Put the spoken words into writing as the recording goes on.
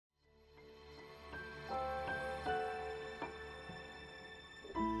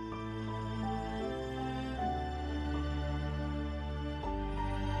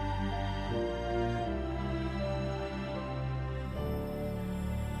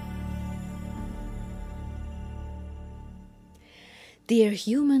Dear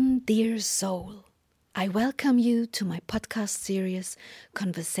human, dear soul, I welcome you to my podcast series,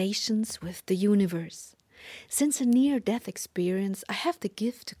 Conversations with the Universe. Since a near-death experience, I have the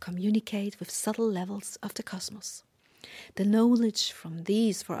gift to communicate with subtle levels of the cosmos. The knowledge from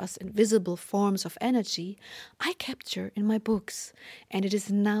these for us invisible forms of energy I capture in my books, and it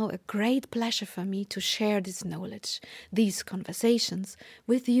is now a great pleasure for me to share this knowledge, these conversations,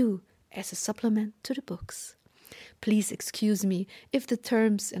 with you as a supplement to the books. Please excuse me if the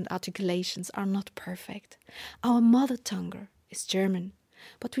terms and articulations are not perfect. Our mother tongue is German,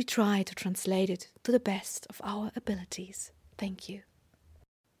 but we try to translate it to the best of our abilities. Thank you.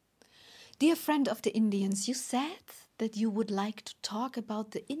 Dear friend of the Indians, you said that you would like to talk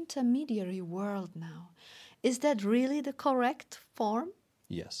about the intermediary world now. Is that really the correct form?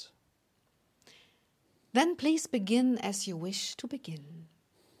 Yes. Then please begin as you wish to begin.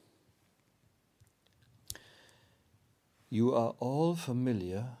 You are all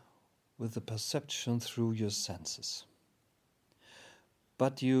familiar with the perception through your senses.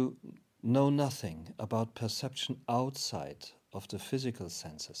 But you know nothing about perception outside of the physical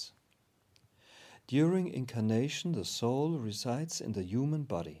senses. During incarnation, the soul resides in the human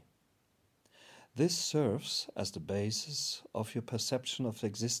body. This serves as the basis of your perception of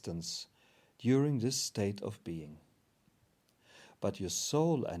existence during this state of being. But your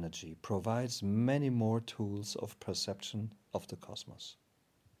soul energy provides many more tools of perception of the cosmos.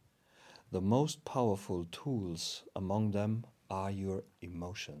 The most powerful tools among them are your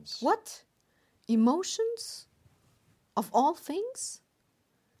emotions. What? Emotions? Of all things?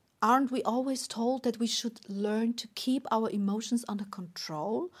 Aren't we always told that we should learn to keep our emotions under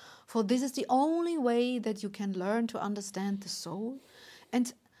control? For this is the only way that you can learn to understand the soul.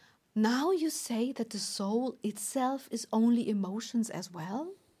 And now you say that the soul itself is only emotions as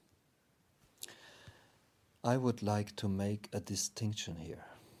well? I would like to make a distinction here.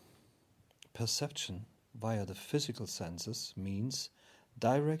 Perception via the physical senses means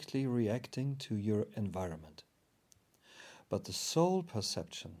directly reacting to your environment. But the soul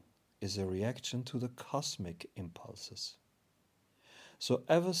perception is a reaction to the cosmic impulses. So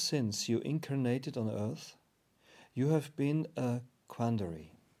ever since you incarnated on earth, you have been a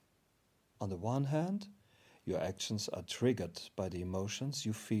quandary. On the one hand, your actions are triggered by the emotions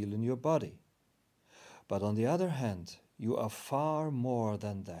you feel in your body. But on the other hand, you are far more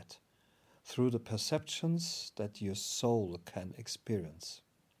than that, through the perceptions that your soul can experience.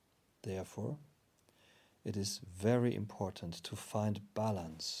 Therefore, it is very important to find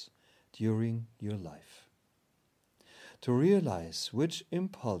balance during your life. To realize which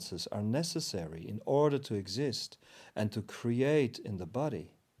impulses are necessary in order to exist and to create in the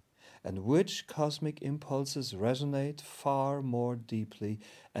body, and which cosmic impulses resonate far more deeply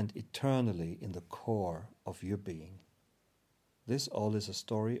and eternally in the core of your being. This all is a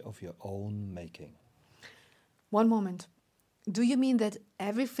story of your own making. One moment. Do you mean that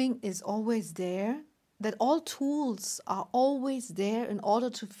everything is always there? That all tools are always there in order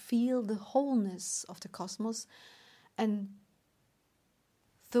to feel the wholeness of the cosmos? And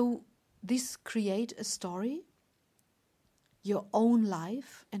though this create a story, your own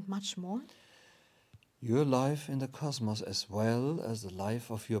life and much more? Your life in the cosmos, as well as the life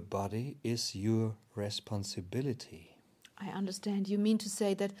of your body, is your responsibility. I understand. You mean to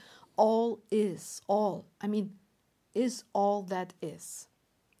say that all is all. Is all that is.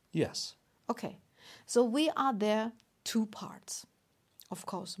 Yes. Okay. So we are there two parts. Of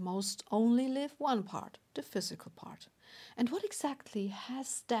course, most only live one part, the physical part. And what exactly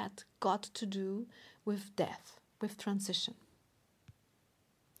has that got to do with death, with transition?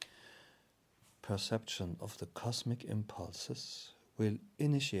 Perception of the cosmic impulses will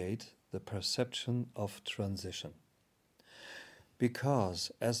initiate the perception of transition.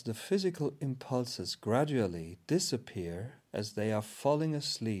 Because as the physical impulses gradually disappear as they are falling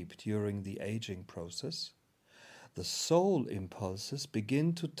asleep during the aging process, the soul impulses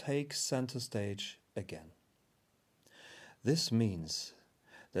begin to take center stage again. This means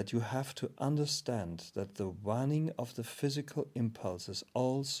that you have to understand that the waning of the physical impulses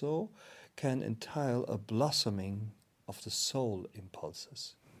also can entail a blossoming of the soul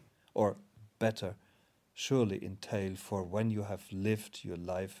impulses, or better, surely entail for when you have lived your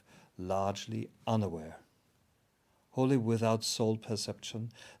life largely unaware. Wholly without soul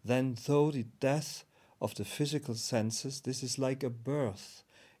perception, then though the death of the physical senses, this is like a birth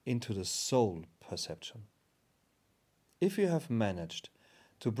into the soul perception. If you have managed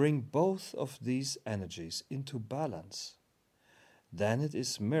to bring both of these energies into balance, then it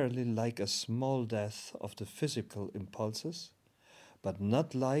is merely like a small death of the physical impulses, but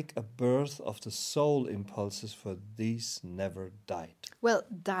not like a birth of the soul impulses, for these never died. Well,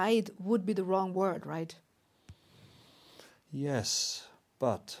 died would be the wrong word, right? Yes,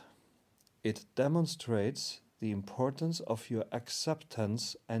 but it demonstrates the importance of your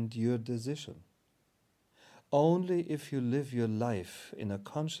acceptance and your decision. Only if you live your life in a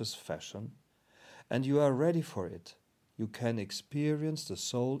conscious fashion and you are ready for it, you can experience the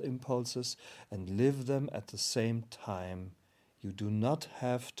soul impulses and live them at the same time. You do not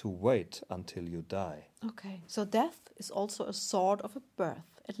have to wait until you die. Okay, so death is also a sort of a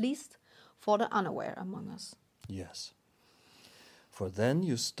birth, at least for the unaware among us. Yes. For then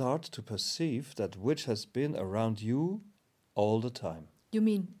you start to perceive that which has been around you all the time. You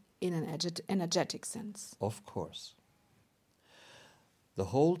mean in an energetic sense? Of course. The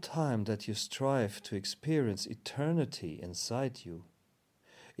whole time that you strive to experience eternity inside you,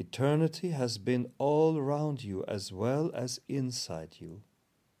 eternity has been all around you as well as inside you.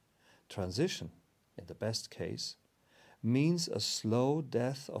 Transition, in the best case, means a slow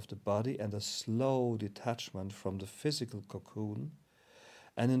death of the body and a slow detachment from the physical cocoon,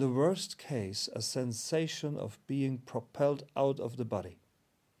 and in the worst case, a sensation of being propelled out of the body.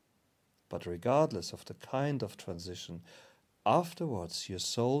 But regardless of the kind of transition, afterwards your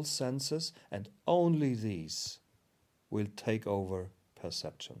soul senses, and only these, will take over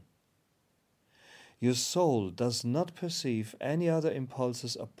perception. Your soul does not perceive any other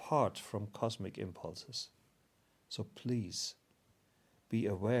impulses apart from cosmic impulses. So please, be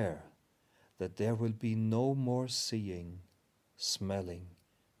aware that there will be no more seeing, smelling,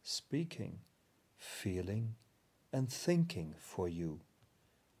 speaking, feeling, and thinking for you,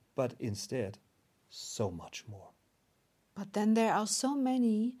 but instead so much more. But then there are so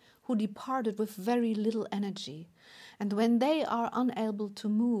many who departed with very little energy, and when they are unable to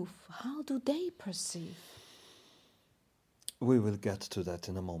move, how do they perceive? We will get to that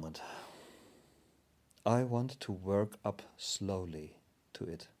in a moment. I want to work up slowly to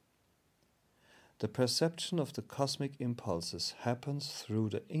it. The perception of the cosmic impulses happens through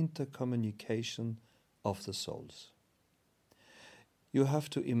the intercommunication of the souls. You have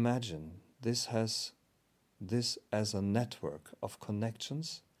to imagine this as a network of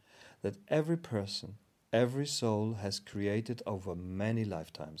connections that every person, every soul has created over many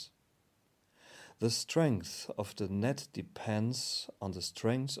lifetimes. The strength of the net depends on the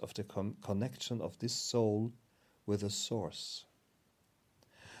strength of the connection of this soul with the source.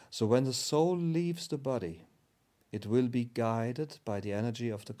 So when the soul leaves the body, it will be guided by the energy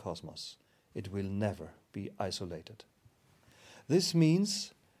of the cosmos. It will never be isolated. This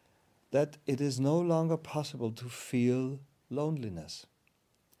means that it is no longer possible to feel loneliness.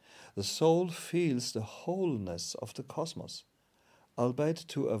 The soul feels the wholeness of the cosmos, albeit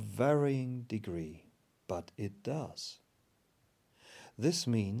to a varying degree, but it does. This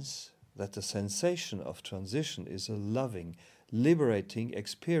means that the sensation of transition is a loving, liberating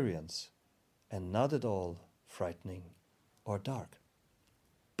experience and not at all frightening or dark.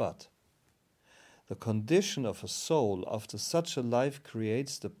 But the condition of a soul after such a life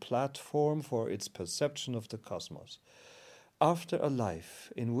creates the platform for its perception of the cosmos. After a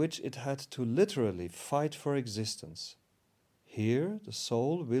life in which it had to literally fight for existence, here the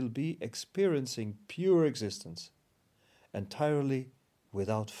soul will be experiencing pure existence, entirely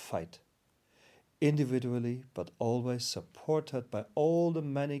without fight, individually but always supported by all the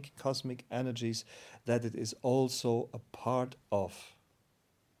many cosmic energies that it is also a part of.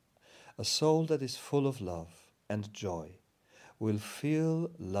 A soul that is full of love and joy will feel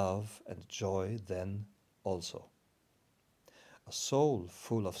love and joy then also. A soul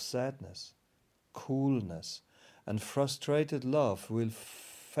full of sadness, coolness, and frustrated love will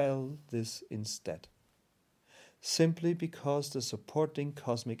feel this instead. Simply because the supporting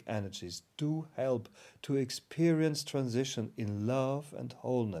cosmic energies do help to experience transition in love and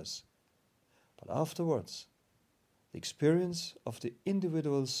wholeness. But afterwards, the experience of the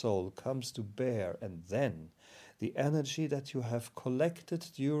individual soul comes to bear, and then the energy that you have collected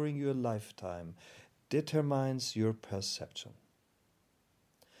during your lifetime determines your perception.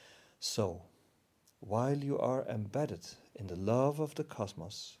 So, while you are embedded in the love of the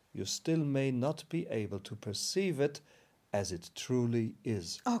cosmos, you still may not be able to perceive it as it truly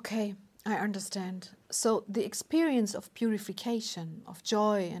is. Okay, I understand. So the experience of purification, of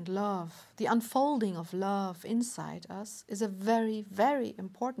joy and love, the unfolding of love inside us is a very, very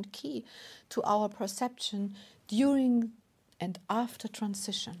important key to our perception during and after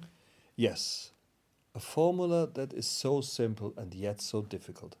transition. Yes, a formula that is so simple and yet so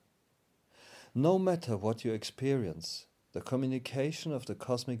difficult. No matter what you experience, the communication of the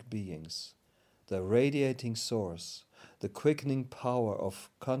cosmic beings, the radiating source, the quickening power of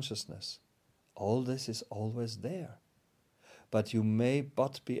consciousness. All this is always there, but you may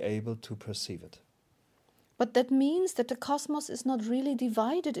but be able to perceive it. But that means that the cosmos is not really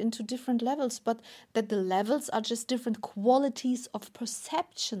divided into different levels, but that the levels are just different qualities of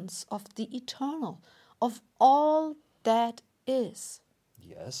perceptions of the eternal, of all that is.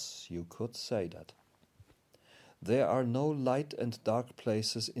 Yes, you could say that. There are no light and dark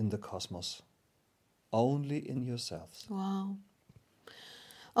places in the cosmos, only in yourselves. Wow.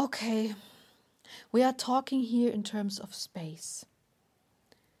 Okay, we are talking here in terms of space.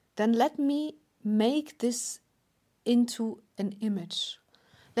 Then let me make this into an image.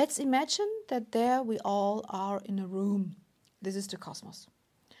 Let's imagine that there we all are in a room. This is the cosmos.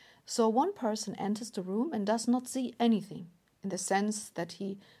 So one person enters the room and does not see anything, in the sense that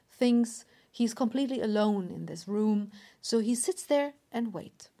he thinks he's completely alone in this room, so he sits there and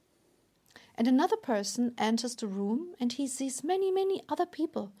waits. And another person enters the room and he sees many, many other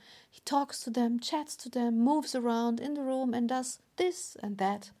people. He talks to them, chats to them, moves around in the room and does this and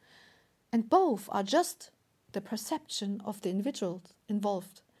that. And both are just the perception of the individuals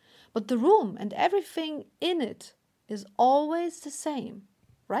involved. But the room and everything in it is always the same,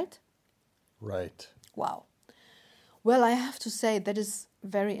 right? Right. Wow. Well, I have to say that is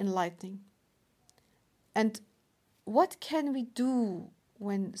very enlightening. And what can we do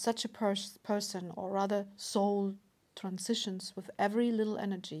when such a person, or rather soul, transitions with very little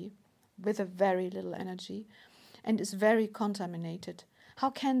energy, with a very little energy, and is very contaminated? How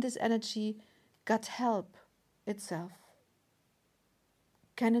can this energy get help itself?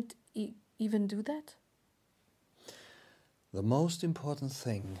 Can it even do that? The most important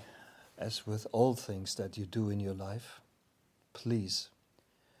thing, as with all things that you do in your life, please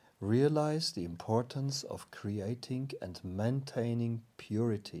realize the importance of creating and maintaining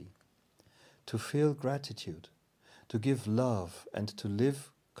purity, to feel gratitude, to give love, and to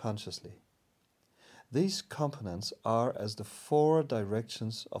live consciously. These components are as the 4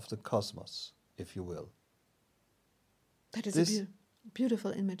 directions of the cosmos, if you will. That is a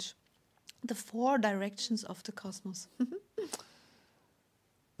beautiful image. The 4 directions of the cosmos.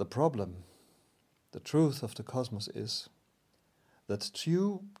 The problem, the truth of the cosmos is that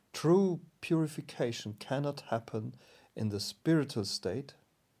true purification cannot happen in the spiritual state,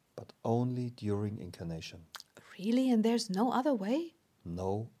 but only during incarnation. Really? And there's no other way?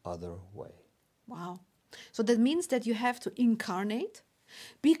 No other way. Wow. So that means that you have to incarnate,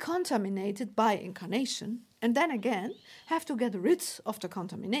 be contaminated by incarnation, and then again have to get rid of the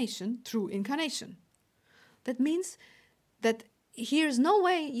contamination through incarnation. That means that here's no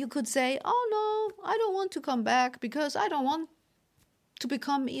way you could say, oh no, I don't want to come back because I don't want to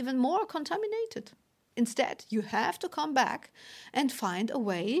become even more contaminated. Instead, you have to come back and find a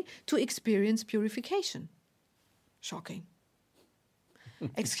way to experience purification. Shocking.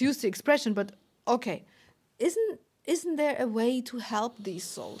 Excuse the expression, but okay. Isn't there a way to help these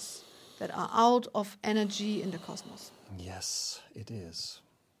souls that are out of energy in the cosmos? Yes, it is.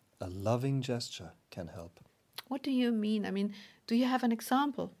 A loving gesture can help. What do you mean? I mean, do you have an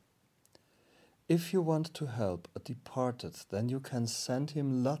example? If you want to help a departed, then you can send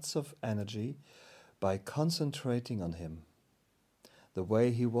him lots of energy by concentrating on him, the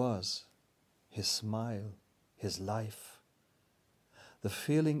way he was, his smile, his life, the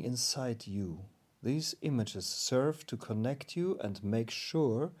feeling inside you. These images serve to connect you and make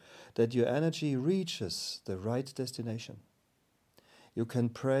sure that your energy reaches the right destination. You can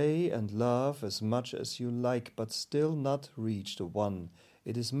pray and love as much as you like, but still not reach the one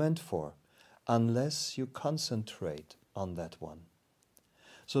it is meant for, unless you concentrate on that one.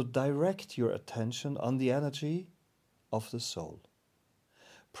 So direct your attention on the energy of the soul.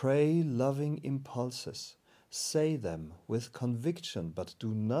 Pray loving impulses. Say them with conviction, but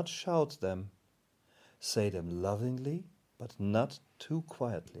do not shout them. Say them lovingly, but not too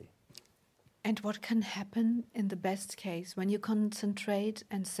quietly. And what can happen in the best case when you concentrate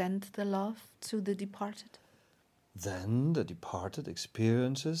and send the love to the departed? Then the departed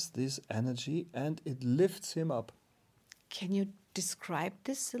experiences this energy and it lifts him up. Can you describe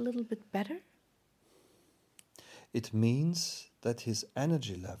this a little bit better? It means that his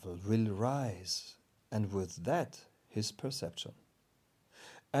energy level will rise, and with that his perception.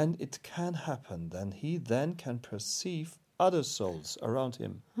 And it can happen that he then can perceive other souls around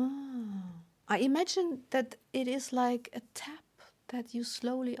him. I imagine that it is like a tap that you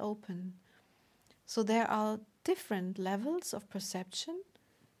slowly open. So there are different levels of perception.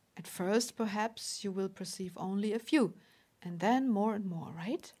 At first, perhaps, you will perceive only a few, and then more and more,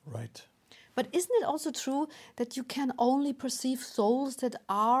 right? Right. But isn't it also true that you can only perceive souls that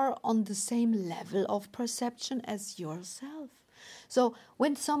are on the same level of perception as yourself? So,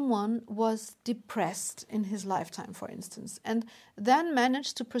 when someone was depressed in his lifetime, for instance, and then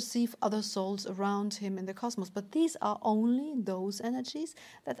managed to perceive other souls around him in the cosmos, but these are only those energies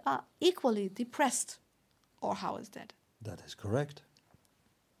that are equally depressed. Or how is that? That is correct.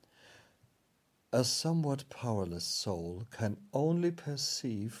 A somewhat powerless soul can only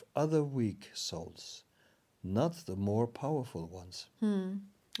perceive other weak souls, not the more powerful ones.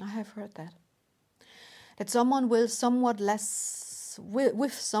 I have heard that. That someone will somewhat less,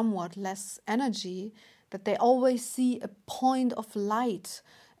 with somewhat less energy, that they always see a point of light,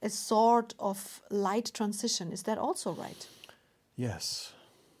 a sort of light transition. Is that also right? Yes.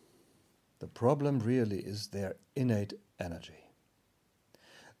 The problem really is their innate energy.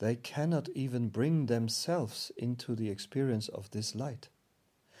 They cannot even bring themselves into the experience of this light.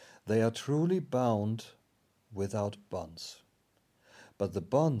 They are truly bound without bonds. But the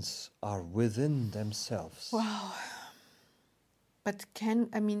bonds are within themselves. Wow. But can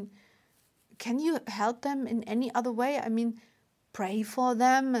you help them in any other way? I mean, pray for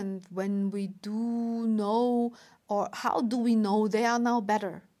them, and when we do know, or how do we know they are now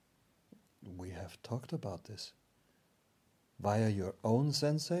better? We have talked about this. Via your own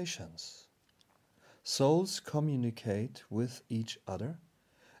sensations. Souls communicate with each other,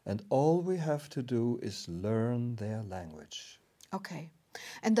 and all we have to do is learn their language. Okay.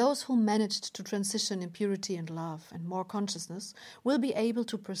 And those who managed to transition in purity and love and more consciousness will be able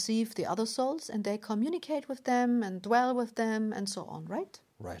to perceive the other souls, and they communicate with them and dwell with them and so on, right?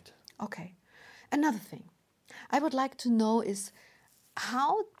 Right. Okay. Another thing I would like to know is,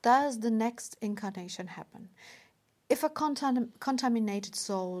 how does the next incarnation happen? If a contaminated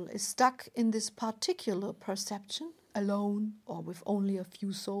soul is stuck in this particular perception, alone or with only a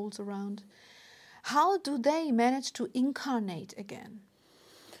few souls around, how do they manage to incarnate again?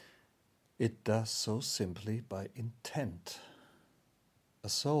 It does so simply by intent. A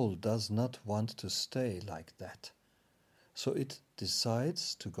soul does not want to stay like that, so it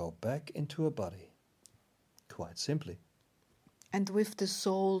decides to go back into a body. Quite simply. And with the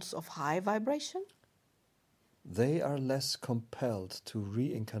souls of high vibration? They are less compelled to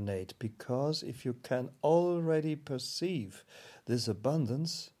reincarnate, because if you can already perceive this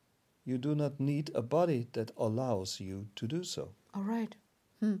abundance, you do not need a body that allows you to do so. All right.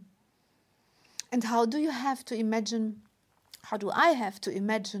 And how do I have to imagine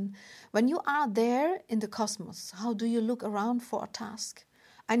when you are there in the cosmos? How do you look around for a task?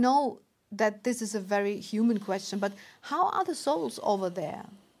 I know that this is a very human question, but how are the souls over there?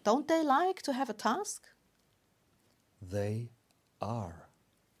 Don't they like to have a task? They are.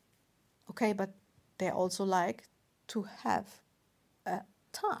 Okay, but they also like to have a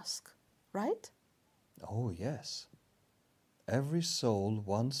task, right? Oh, yes. Every soul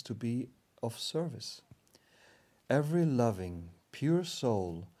wants to be of service. Every loving, pure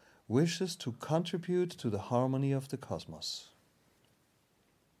soul wishes to contribute to the harmony of the cosmos.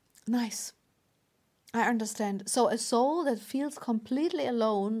 Nice. I understand. So a soul that feels completely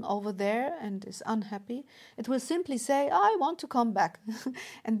alone over there and is unhappy, it will simply say, I want to come back.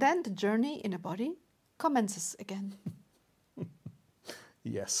 And then the journey in a body commences again.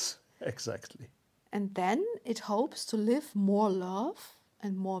 Yes, exactly. And then it hopes to live more love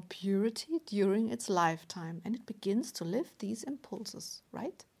and more purity during its lifetime. And it begins to live these impulses,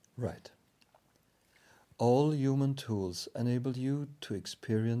 right? Right. All human tools enable you to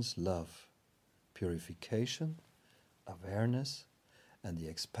experience love, purification, awareness, and the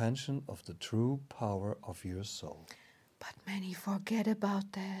expansion of the true power of your soul. But many forget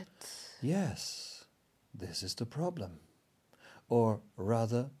about that. Yes, this is the problem, or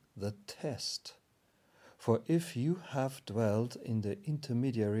rather the test. For if you have dwelt in the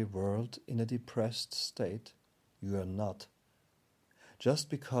intermediary world in a depressed state, you are not, just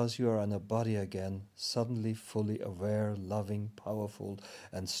because you are in a body again, suddenly fully aware, loving, powerful,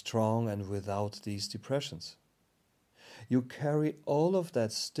 and strong, and without these depressions. You carry all of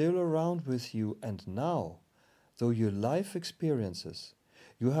that still around with you, and now, though your life experiences,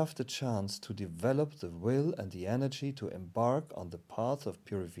 you have the chance to develop the will and the energy to embark on the path of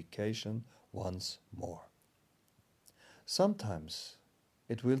purification once more. Sometimes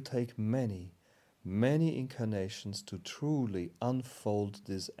it will take many, many incarnations to truly unfold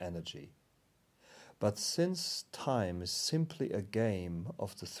this energy. But since time is simply a game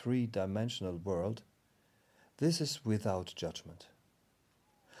of the three-dimensional world, this is without judgment.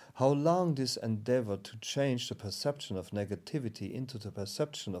 How long this endeavor to change the perception of negativity into the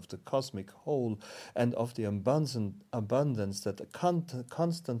perception of the cosmic whole and of the abundance that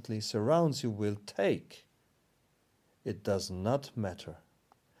constantly surrounds you will take, it does not matter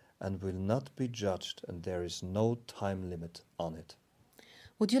and will not be judged, and there is no time limit on it.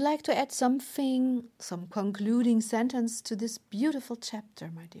 Would you like to add something, some concluding sentence to this beautiful chapter,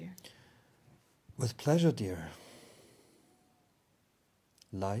 my dear? With pleasure, dear.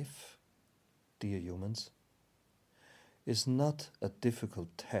 Life, dear humans, is not a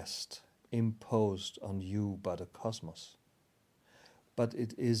difficult test imposed on you by the cosmos, but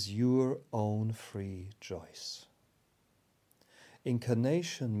it is your own free choice.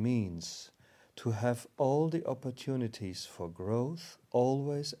 Incarnation means to have all the opportunities for growth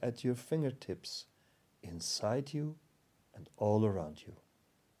always at your fingertips, inside you and all around you.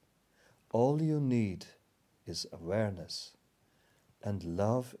 All you need is awareness and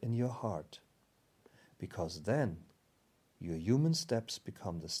love in your heart, because then your human steps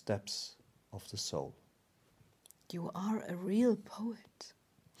become the steps of the soul. You are a real poet.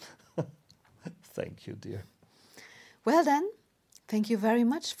 Thank you, dear. Well then, thank you very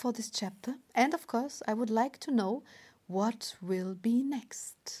much for this chapter. And of course, I would like to know what will be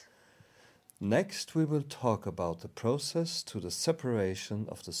next. Next, we will talk about the process to the separation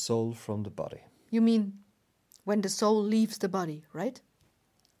of the soul from the body. You mean when the soul leaves the body, right?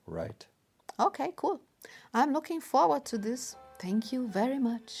 Right. Okay, cool. I'm looking forward to this. Thank you very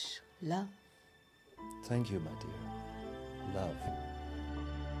much. Love. Thank you, my dear. Love.